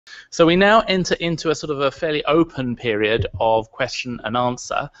So we now enter into a sort of a fairly open period of question and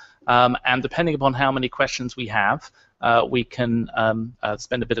answer, and depending upon how many questions we have, we can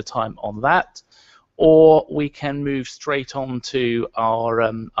spend a bit of time on that, or we can move straight on to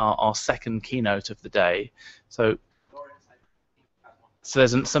our second keynote of the day. So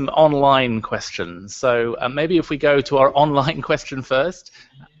there's some online questions. So maybe if we go to our online question first.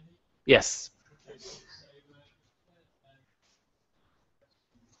 Yes.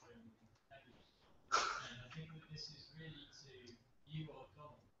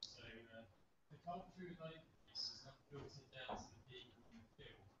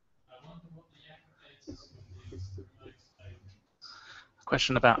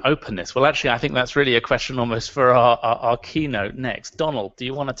 Question about openness. Well, actually, I think that's really a question almost for our keynote next. Donald, do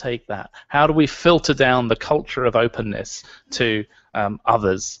you want to take that? How do we filter down the culture of openness to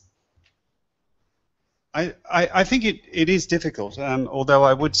others? I think it is difficult, although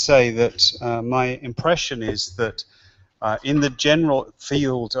I would say that my impression is that in the general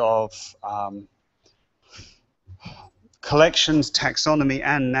field of collections, taxonomy,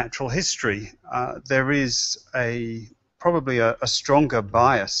 and natural history, there is probably a stronger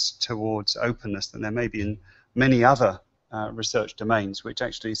bias towards openness than there may be in many other research domains, which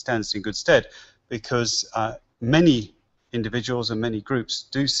actually stands in good stead, because many individuals and many groups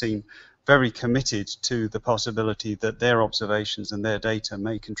do seem very committed to the possibility that their observations and their data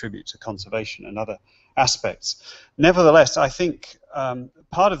may contribute to conservation and other aspects. Nevertheless, I think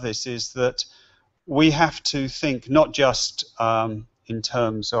part of this is that we have to think not just in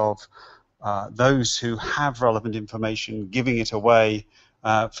terms of those who have relevant information giving it away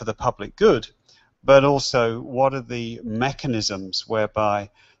for the public good, but also what are the mechanisms whereby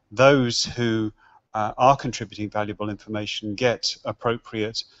those who are contributing valuable information get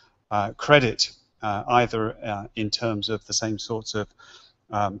appropriate credit, either in terms of the same sorts of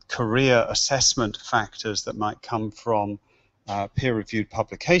career assessment factors that might come from peer-reviewed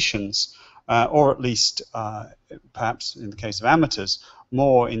publications, or at least, perhaps in the case of amateurs,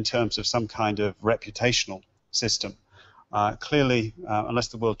 more in terms of some kind of reputational system. Clearly, unless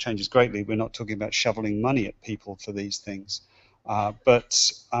the world changes greatly, we're not talking about shoveling money at people for these things.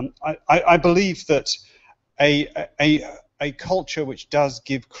 But I believe that a culture which does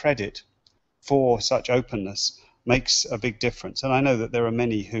give credit for such openness makes a big difference. And I know that there are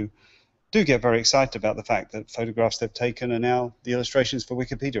many who do get very excited about the fact that photographs they've taken are now the illustrations for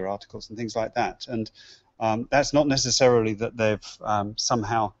Wikipedia articles and things like that. And that's not necessarily that they've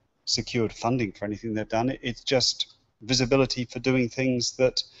somehow secured funding for anything they've done. It's just visibility for doing things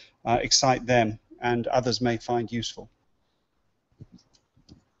that excite them and others may find useful.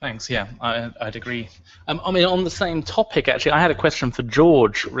 Thanks. Yeah, I'd agree. I mean, on the same topic, actually, I had a question for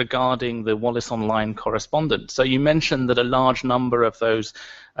George regarding the Wallace Online correspondence. So you mentioned that a large number of those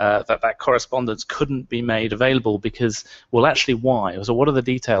that correspondence couldn't be made available because, well, actually, why? So what are the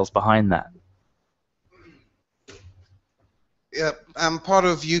details behind that? Yeah, part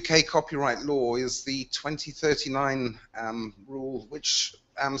of UK copyright law is the 2039 rule, which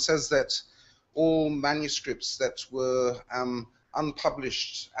says that all manuscripts that were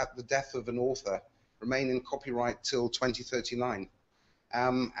unpublished at the death of an author remain in copyright till 2039,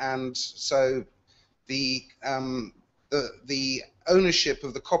 and so the ownership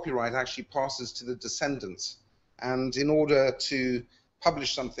of the copyright actually passes to the descendants. And in order to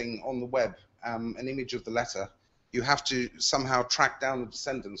publish something on the web, an image of the letter, you have to somehow track down the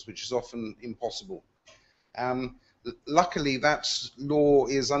descendants, which is often impossible. Luckily, that law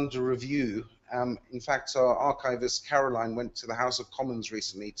is under review. In fact, our archivist Caroline went to the House of Commons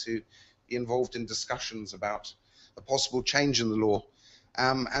recently to be involved in discussions about a possible change in the law.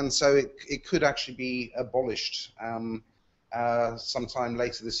 And so it could actually be abolished sometime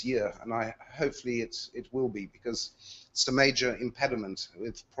later this year. And hopefully it will be, because it's a major impediment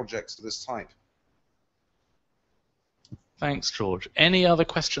with projects of this type. Thanks, George. Any other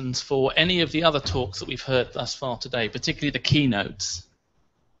questions for any of the other talks that we've heard thus far today, particularly the keynotes?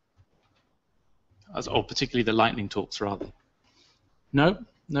 Or particularly the lightning talks, rather. No?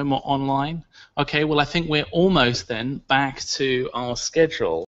 No more online? Okay, well, I think we're almost then back to our schedule.